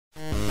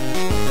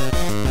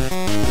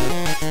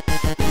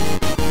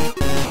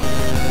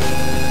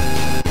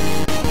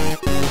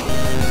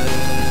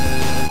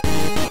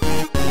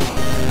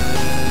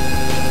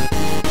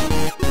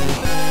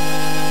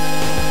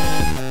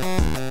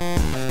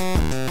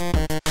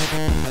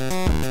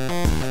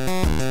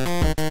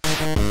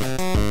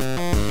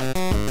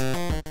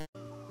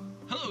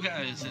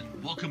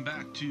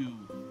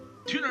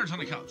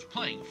Couch,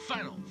 playing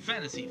Final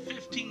Fantasy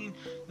 15,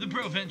 the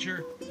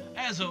BroVenture.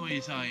 As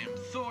always, I am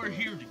Thor,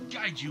 here to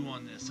guide you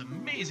on this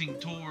amazing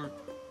tour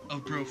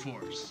of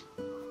Broforce.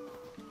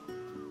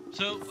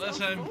 So, last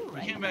time,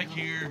 we came back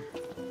here,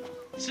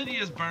 the city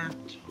is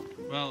burnt.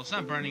 Well, it's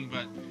not burning,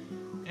 but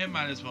it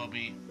might as well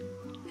be.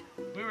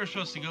 We were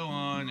supposed to go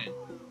on and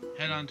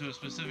head on to a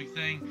specific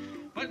thing,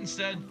 but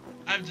instead,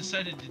 I've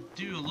decided to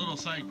do a little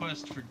side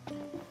quest for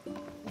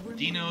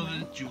Dino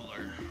the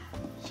Jeweler.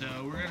 So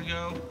we're gonna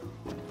go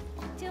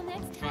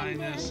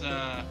find this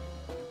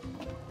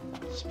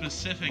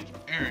specific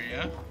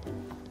area,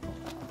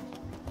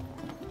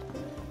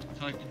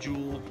 collect the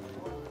jewel,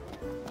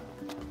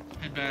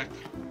 head back,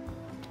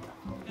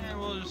 and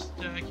we'll just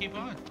keep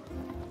on.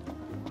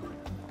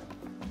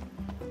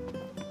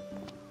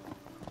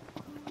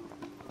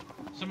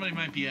 Somebody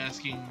might be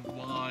asking,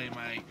 why am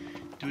I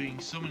doing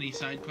so many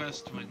side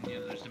quests when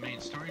there's the main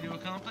story to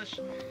accomplish?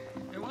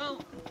 And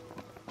well,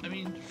 I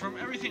mean, from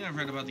everything I've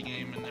read about the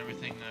game and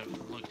everything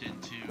I've looked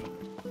into,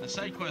 the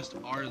side quests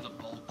are the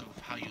bulk of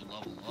how you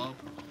level up.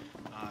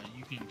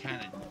 You can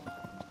kind of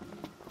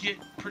get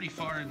pretty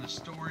far in the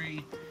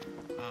story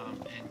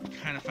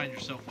and kind of find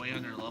yourself way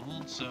under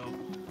leveled. So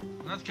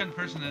I'm not the kind of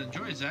person that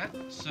enjoys that.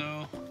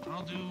 So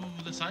I'll do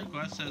the side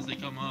quests as they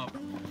come up.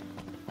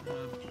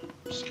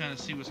 Just kind of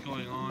see what's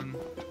going on,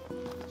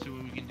 see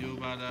what we can do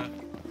about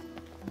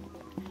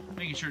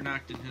making sure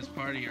Noctis and his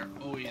party are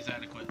always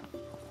adequate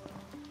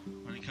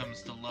when it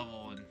comes to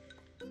level and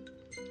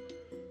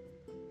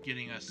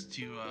getting us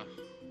to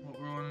what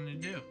we're wanting to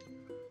do.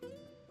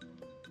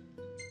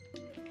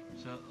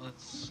 So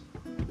let's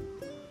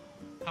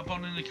hop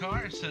on in the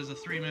car. It says a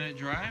 3-minute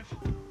drive.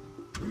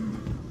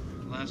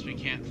 Alas, we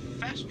can't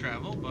fast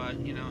travel, but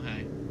you know,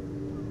 hey.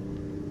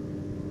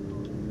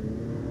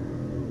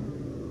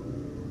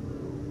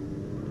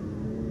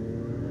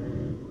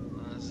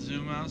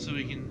 Zoom out so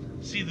we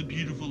can see the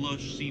beautiful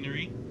lush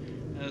scenery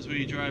as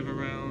we drive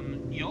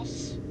around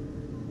Yos.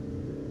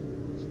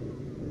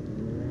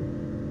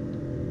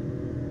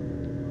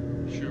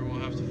 Sure, we'll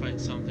have to fight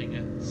something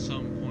at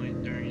some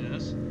point during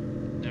this.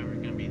 Never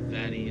gonna be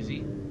that easy.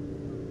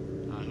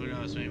 Who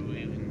knows, maybe we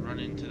even run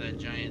into that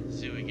giant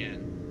zoo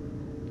again.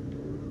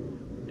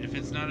 If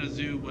it's not a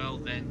zoo, well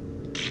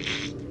then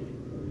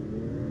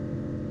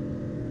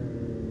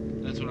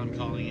that's what I'm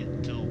calling it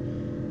until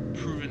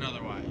proven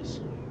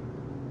otherwise.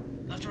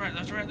 Left to right,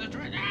 left to right, left to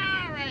right.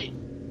 Ah, right!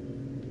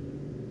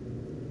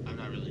 I'm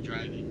not really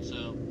driving,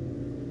 so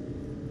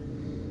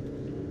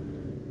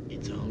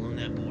it's all on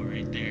that boy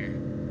right there.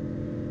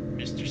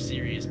 Mr.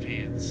 Serious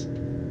Pants.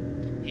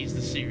 He's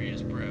the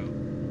serious bro.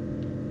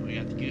 We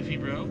got the goofy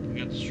bro, we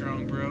got the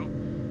strong bro,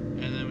 and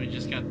then we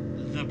just got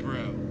the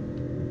bro.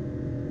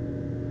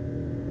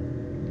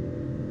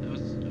 That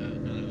was, no,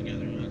 that was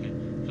gathering, okay.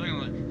 So I'm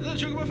like, is that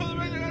sugar further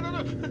back there? I don't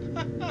know.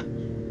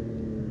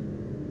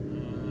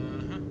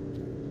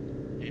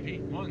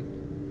 AP1.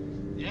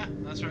 Yeah,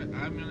 that's right.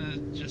 I'm gonna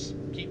just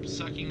keep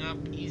sucking up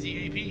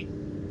easy AP.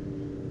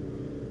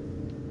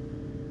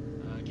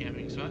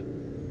 Camping spot.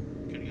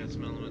 Could've got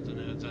some elemental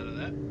nodes out of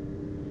that.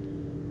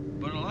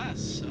 But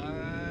alas,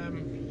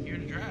 I'm here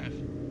to drive.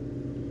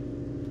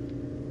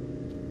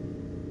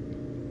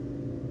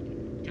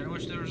 Kinda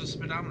wish there was a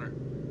speedometer.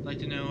 I'd like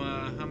to know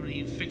how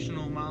many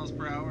fictional miles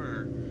per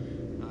hour,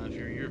 or if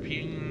you're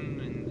European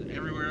and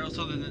everywhere else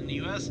other than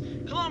the US,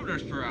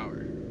 kilometers per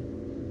hour.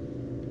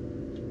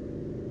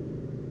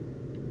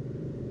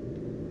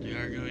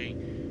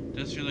 Going,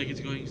 does feel like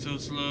it's going so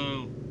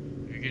slow.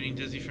 You're getting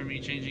dizzy from me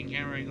changing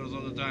camera angles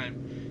all the time.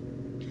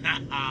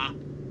 Haha.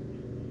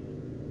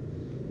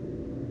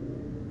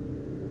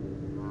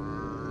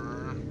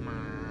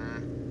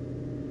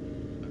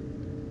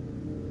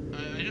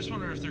 I just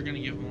wonder if they're gonna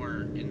give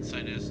more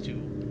insight as to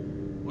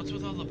what's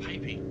with all the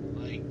piping.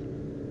 Like,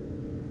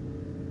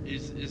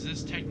 is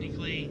this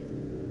technically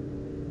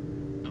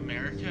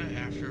America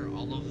after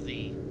all of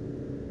the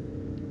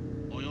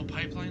oil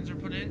pipelines are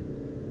put in?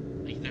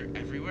 Like, they're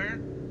everywhere?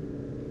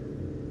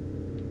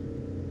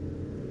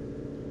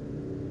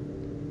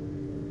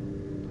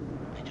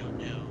 I don't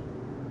know.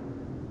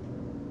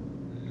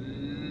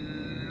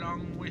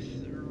 Along with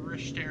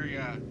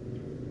Risteria.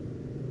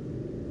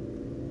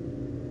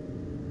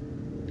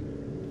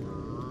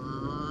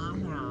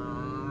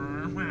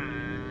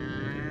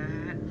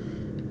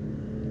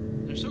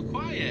 They're so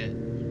quiet.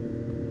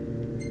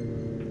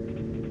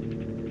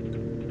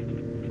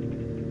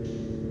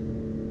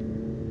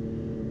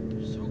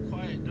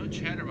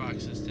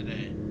 Chatterboxes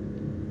today.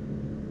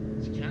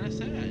 It's kind of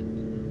sad.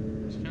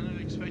 I was kind of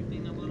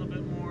expecting a little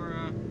bit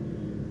more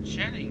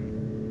chatting.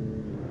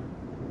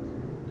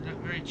 They're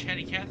not very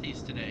chatty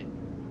Cathys today.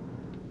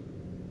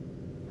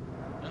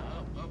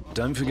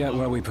 Don't forget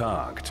where we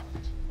parked.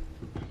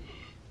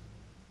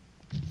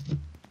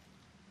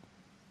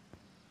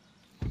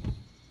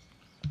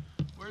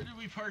 Where did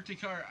we park the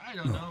car? I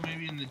don't know.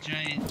 Maybe in the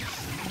giant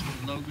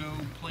logo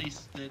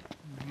place, that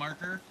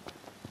marker.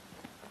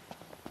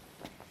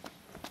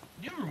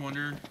 Do you ever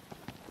wonder,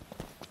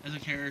 as a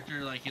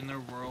character, like in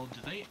their world,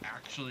 do they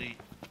actually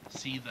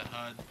see the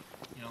HUD?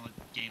 you know,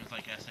 like games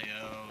like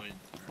SAO or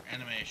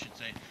anime, I should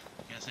say,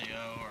 like SAO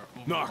or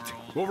Overworld. Knocked.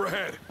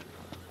 Overhead.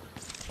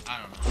 I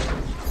don't know.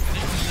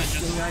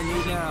 I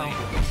need now.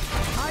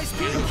 High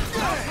speed.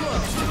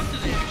 What do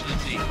they actually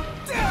see?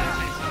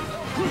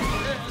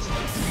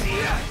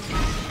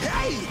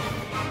 Hey!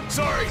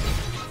 Sorry.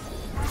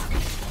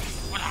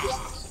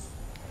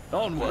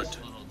 Onward. Nice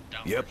little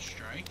downward Yep.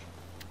 strike.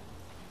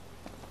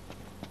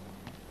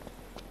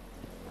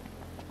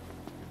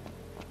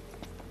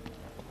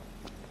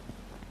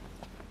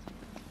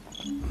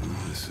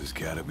 This has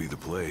got to be the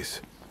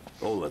place.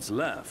 All that's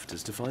left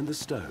is to find the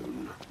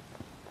stone.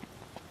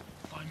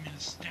 Find me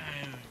the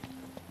stone.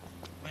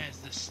 Where's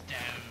the stone?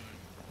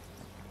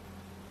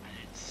 I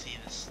didn't see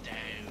the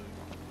stone.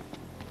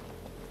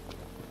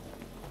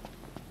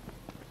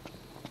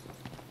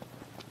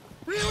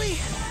 Really?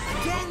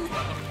 Again?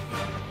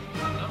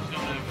 That was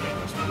going over.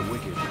 That's for the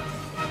wicked.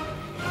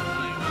 I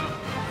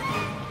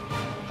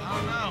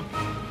don't know.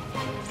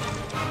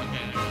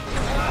 Okay,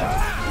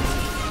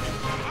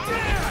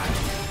 there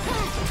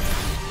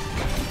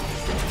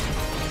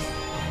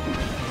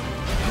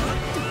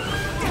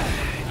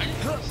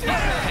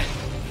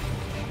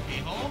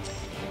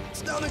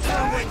Stomach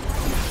rumbling.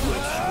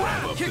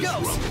 Wrap up Here this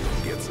goes. rumble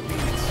and get some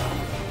eats.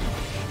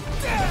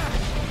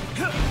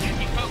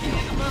 keep poking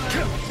in the butt.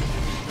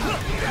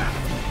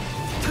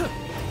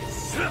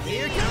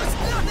 Here goes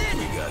nothing.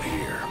 We got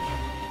here.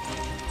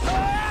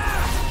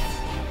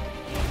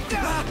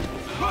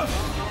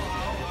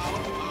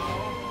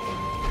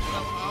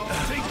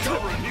 Take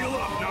cover and heal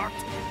up,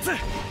 Knocked.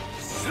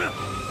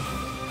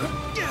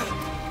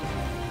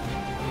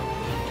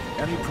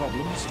 Any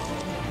problems?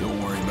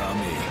 Don't worry about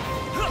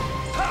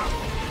me.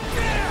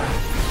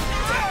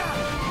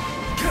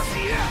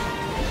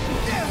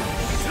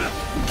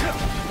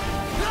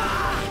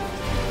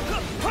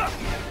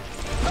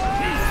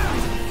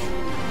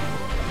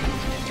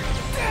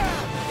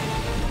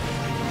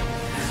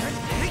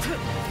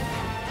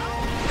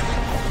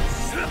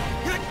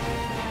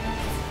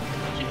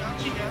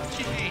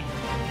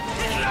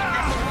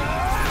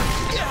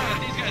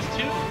 These guys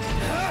too?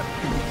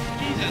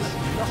 Jesus,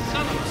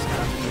 son of a...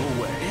 Your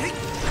way.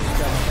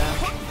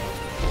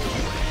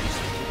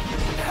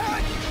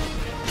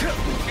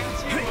 Can't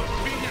see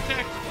who's being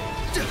attacked.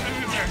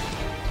 Everywhere.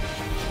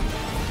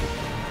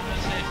 I'm in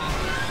stasis.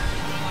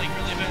 I'm in like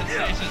really bad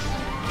stasis. I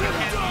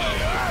can't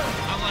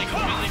move. I'm like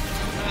really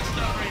messed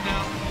up right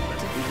now. Let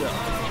it be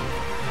done.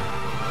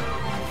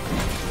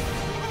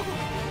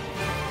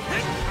 I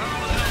don't know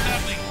what the hell's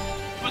happening,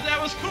 but that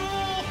was cool!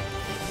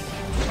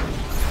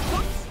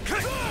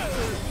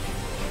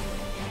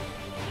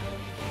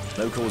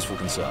 No cause for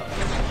concern.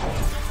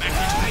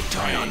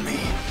 Die on me.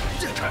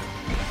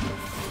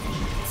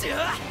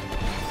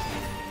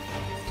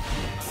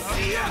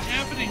 What's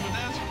happening, but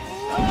that's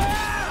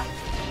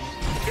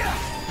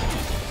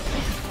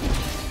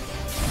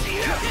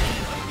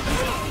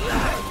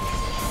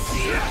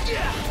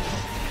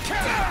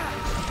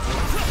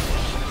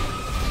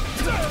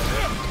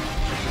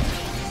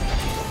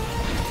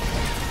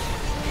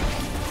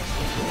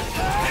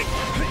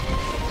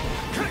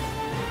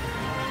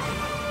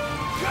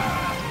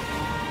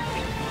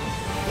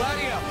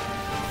Gladio.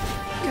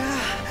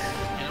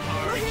 hit him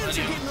hard. My hands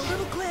are Adios. getting a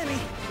little clammy.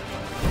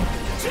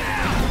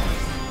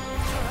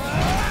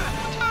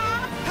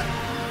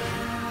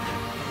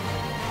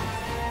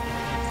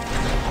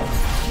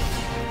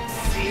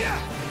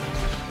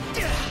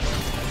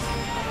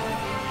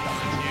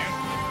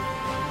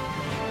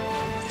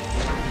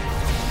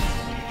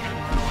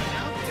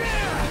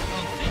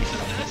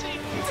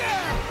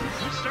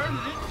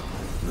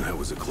 That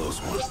was a close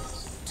one.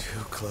 Too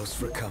close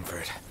for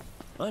comfort.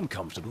 I'm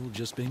comfortable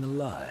just being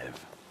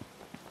alive.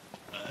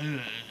 Okay,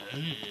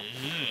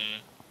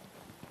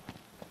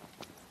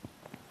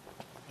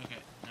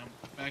 now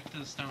back to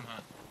the stone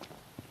hut.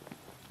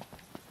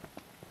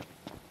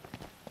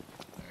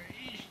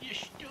 Where is your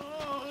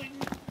stone?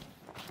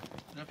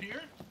 Up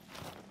here?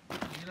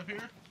 Get up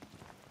here?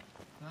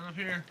 Not up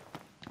here.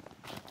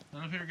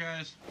 Not up here,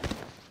 guys.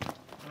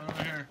 Not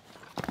over here.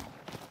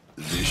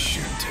 This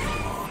shouldn't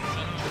take long.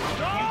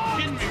 You're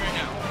kidding me right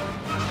now.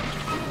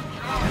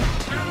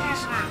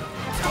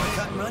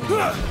 Cut and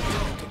run.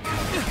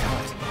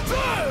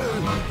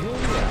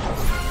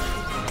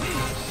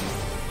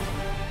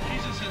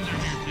 Jesus sins are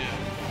here too.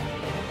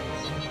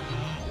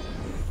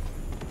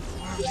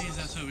 More of these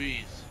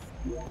SOBs.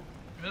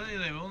 Really,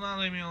 they will not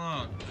leave me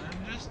alone.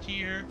 I'm just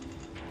here,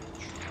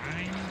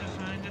 trying to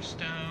find a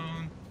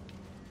stone.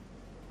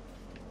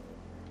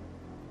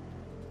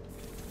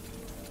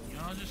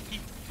 Y'all just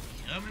keep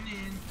coming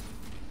in.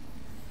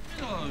 Look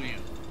at all of you.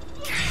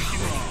 Thank you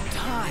all.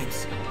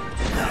 Times.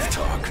 Enough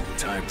talk.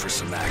 Time for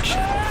some action.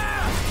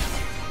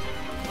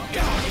 Okay,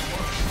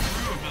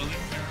 through a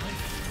building, apparently.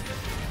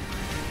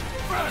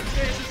 Front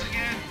faces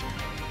again.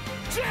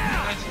 Let's let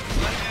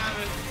me have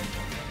it.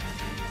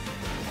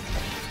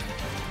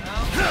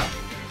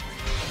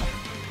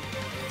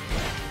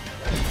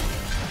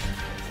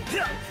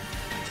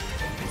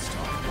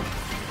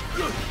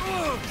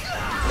 Well.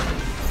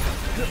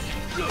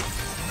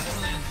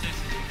 Definitely in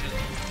stasis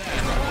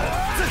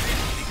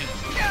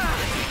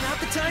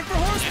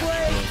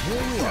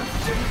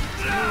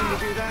to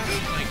do that?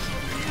 Like some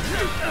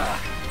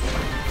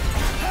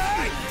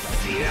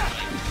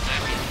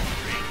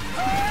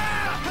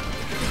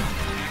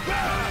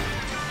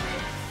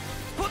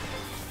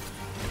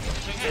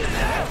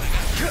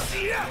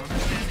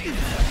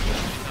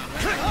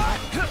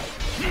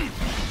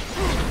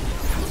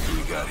What do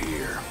we got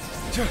here?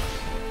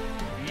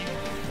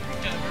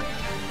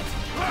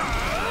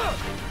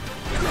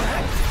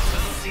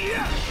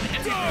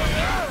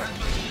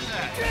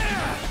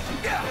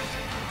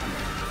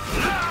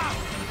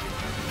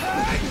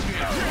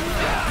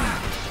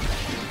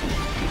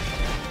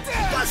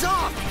 Buzz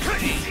off!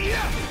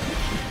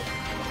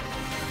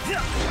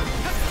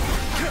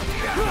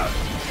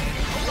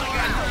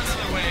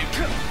 Another wave.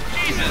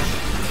 Jesus!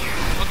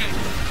 Okay.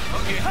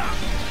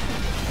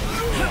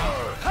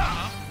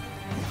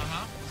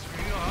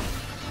 Screw you off.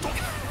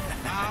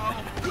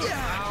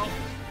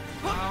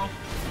 Ow.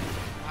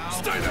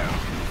 Stay down!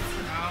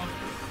 Ow.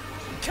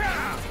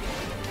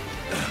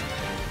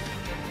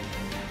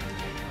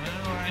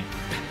 Alright.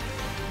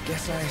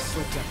 Guess I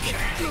slipped up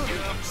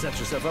there. Set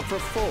yourself up for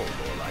fall,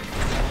 more like.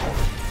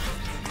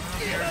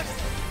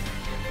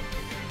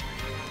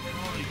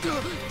 Holy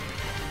God.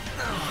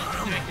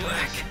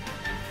 Ridiculous.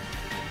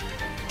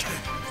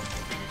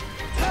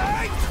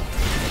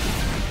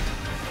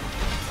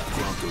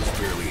 Bronco's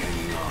barely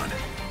hanging on.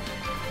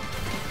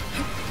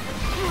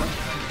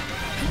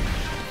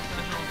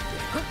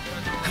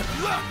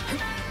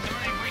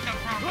 Somebody wake up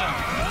Bronco.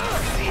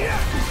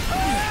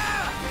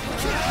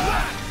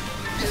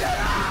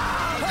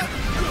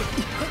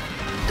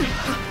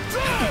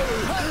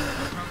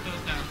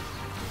 Bronco's down.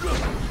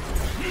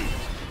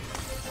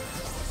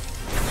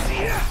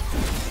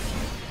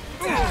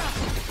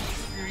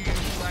 Here you go,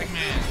 black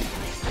man.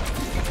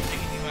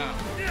 Taking you out.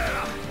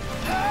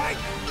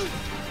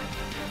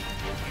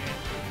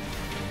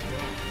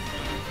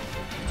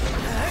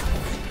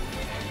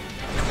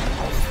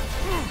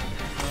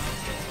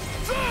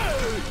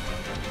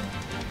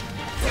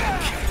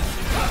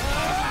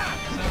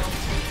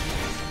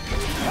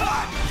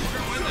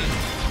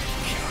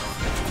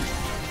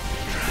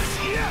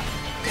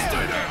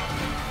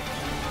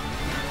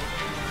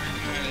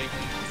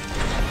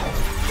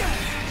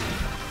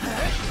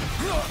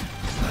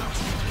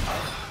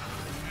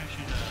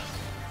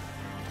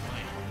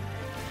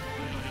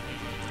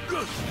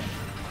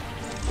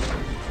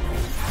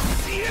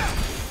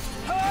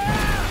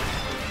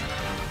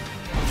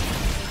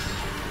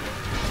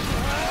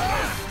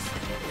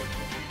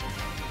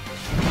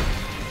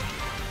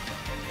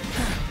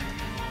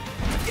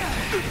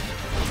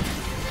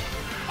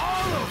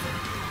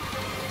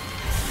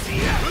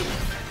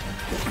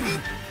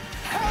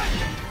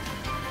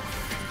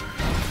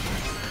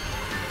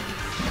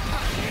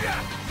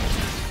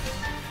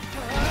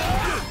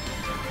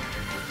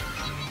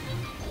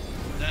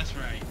 That's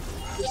right.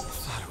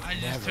 I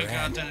just took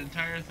out that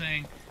entire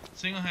thing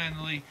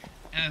single-handedly,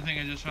 and I think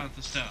I just found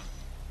the stone.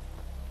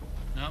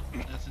 Nope,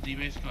 that's a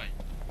debased coin.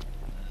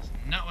 That is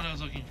not what I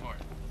was looking for.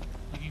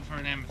 Looking for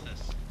an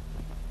amethyst.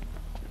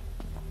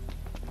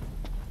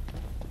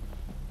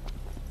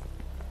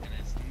 And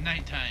it's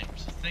nighttime,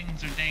 so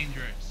things are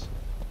dangerous.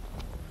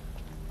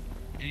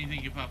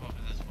 Anything can pop up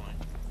at this point.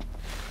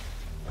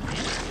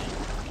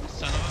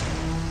 Son of a...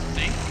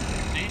 See?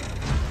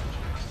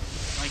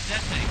 Like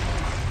that thing.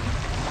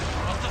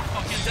 What the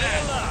fuck is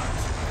that?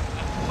 A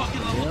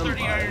fucking level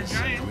 30 Iron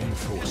Giant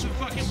with some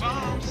fucking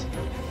bombs.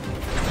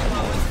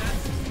 Well,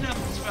 that's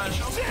nothing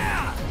special.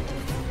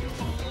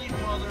 Holy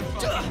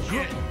motherfucking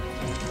shit.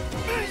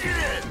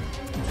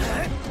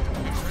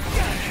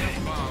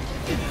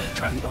 The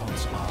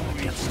odds are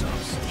against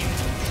us.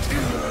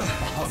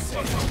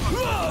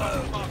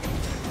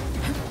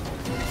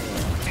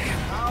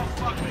 Oh,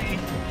 fuck me.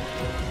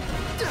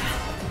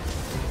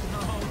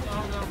 No.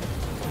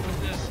 What's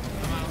this?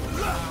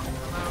 I'm out.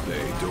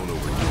 Hey, don't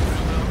overdo it.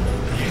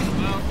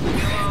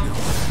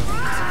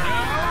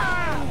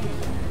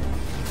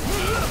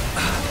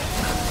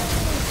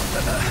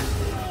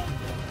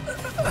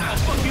 Oh,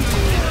 fuck you.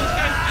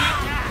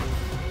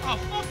 Oh,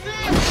 fuck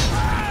this.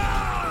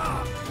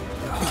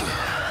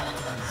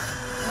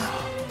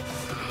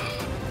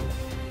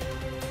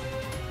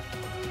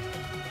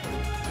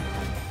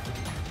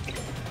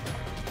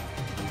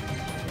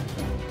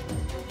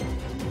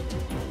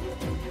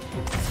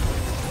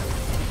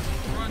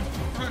 Run.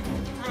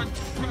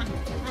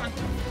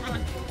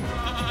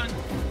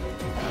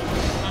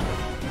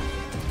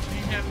 We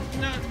have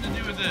nothing to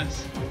do with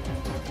this.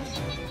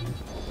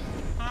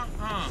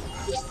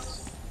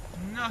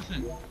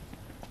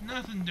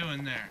 Nothing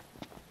doing there.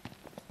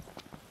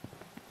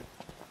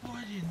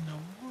 What in the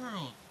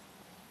world?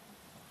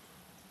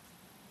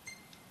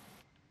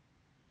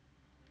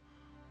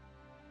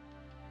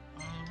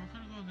 We're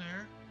gonna go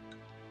there.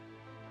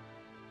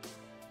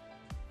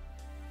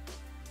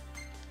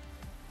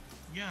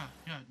 Yeah,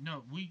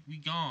 no, we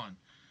gone.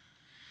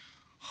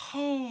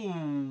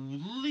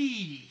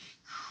 Holy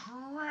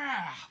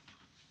crap.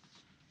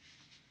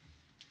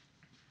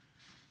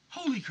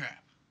 Holy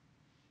crap.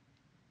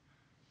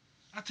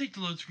 I'll take the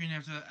load screen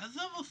after that.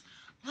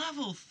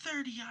 level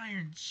 30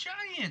 Iron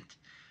Giant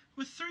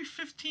with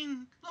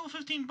level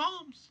 15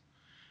 bombs.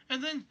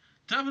 And then,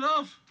 top it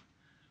off,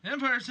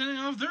 Empire sending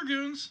off their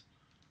goons.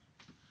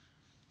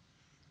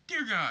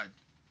 Dear God.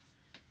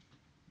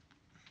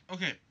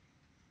 Okay.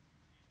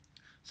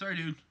 Sorry,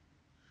 dude.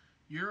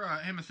 Your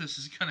amethyst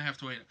is gonna have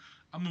to wait.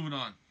 I'm moving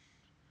on.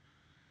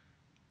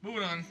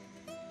 Moving on.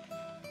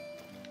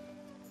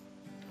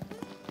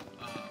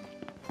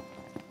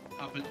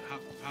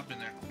 Hop in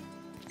there.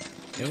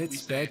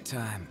 It's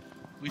bedtime.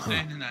 We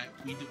stayed tonight.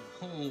 We do.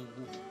 Oh,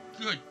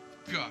 good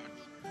God.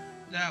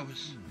 That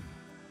was.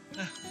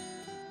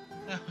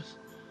 That was.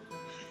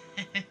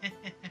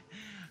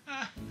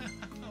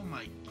 Oh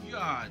my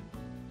God.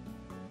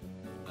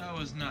 That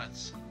was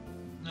nuts.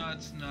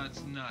 Nuts,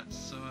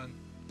 son.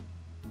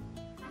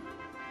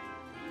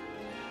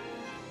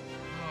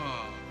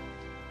 Oh.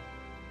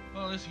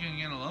 Well, at least you're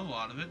gonna get a level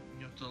out of it.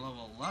 You're up to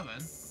level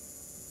 11.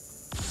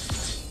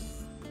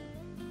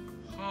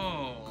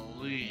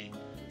 Holy.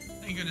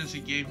 Thank goodness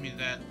it gave me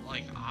that,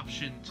 like,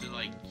 option to,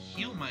 like,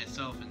 heal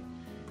myself in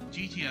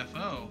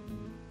GTFO.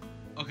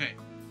 Okay.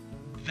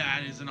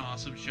 That is an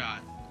awesome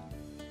shot.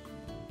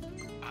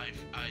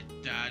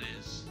 That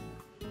is...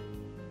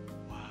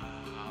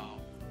 Wow.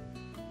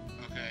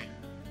 Okay.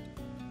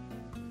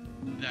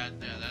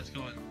 That's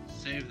going...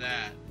 Save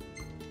that.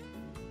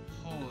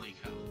 Holy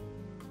cow.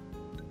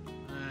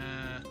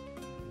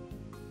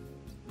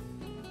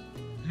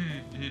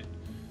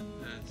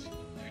 That's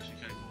actually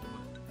kind of cool.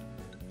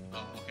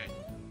 Oh, okay.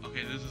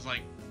 Okay, this is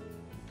like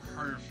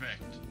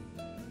perfect.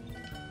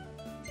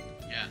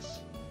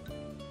 Yes.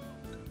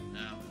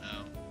 No.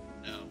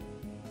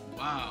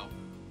 Wow.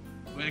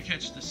 Way to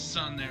catch the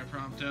sun there,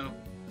 Prompto.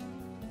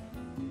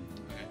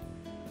 Okay.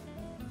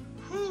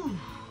 Whew.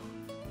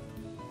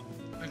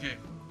 Okay,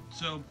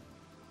 so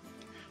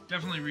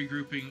definitely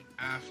regrouping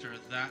after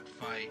that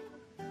fight.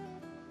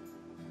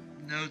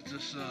 Note to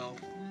self,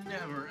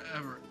 never,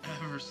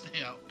 ever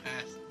stay out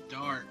past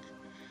dark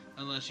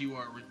unless you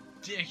are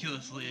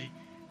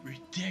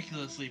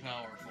ridiculously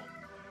powerful.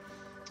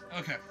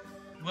 Okay,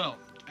 well,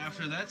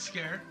 after that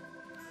scare,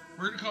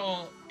 we're gonna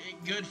call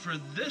it good for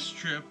this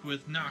trip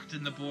with Noctis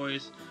and the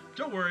boys.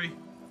 Don't worry,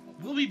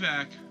 we'll be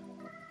back.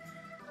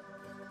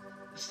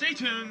 Stay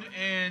tuned,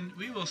 and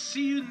we will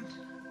see you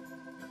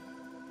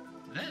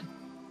then.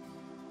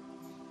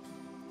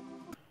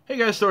 Hey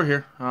guys, Thor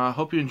here.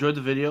 Hope you enjoyed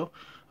the video.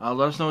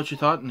 Let us know what you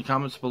thought in the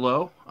comments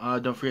below.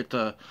 Don't forget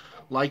to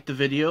like the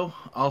video.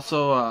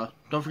 Also,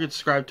 don't forget to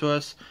subscribe to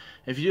us.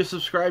 If you do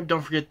subscribe,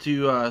 don't forget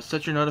to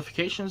set your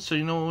notifications so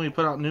you know when we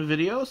put out new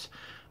videos.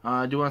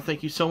 I do want to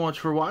thank you so much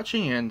for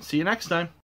watching, and see you next time.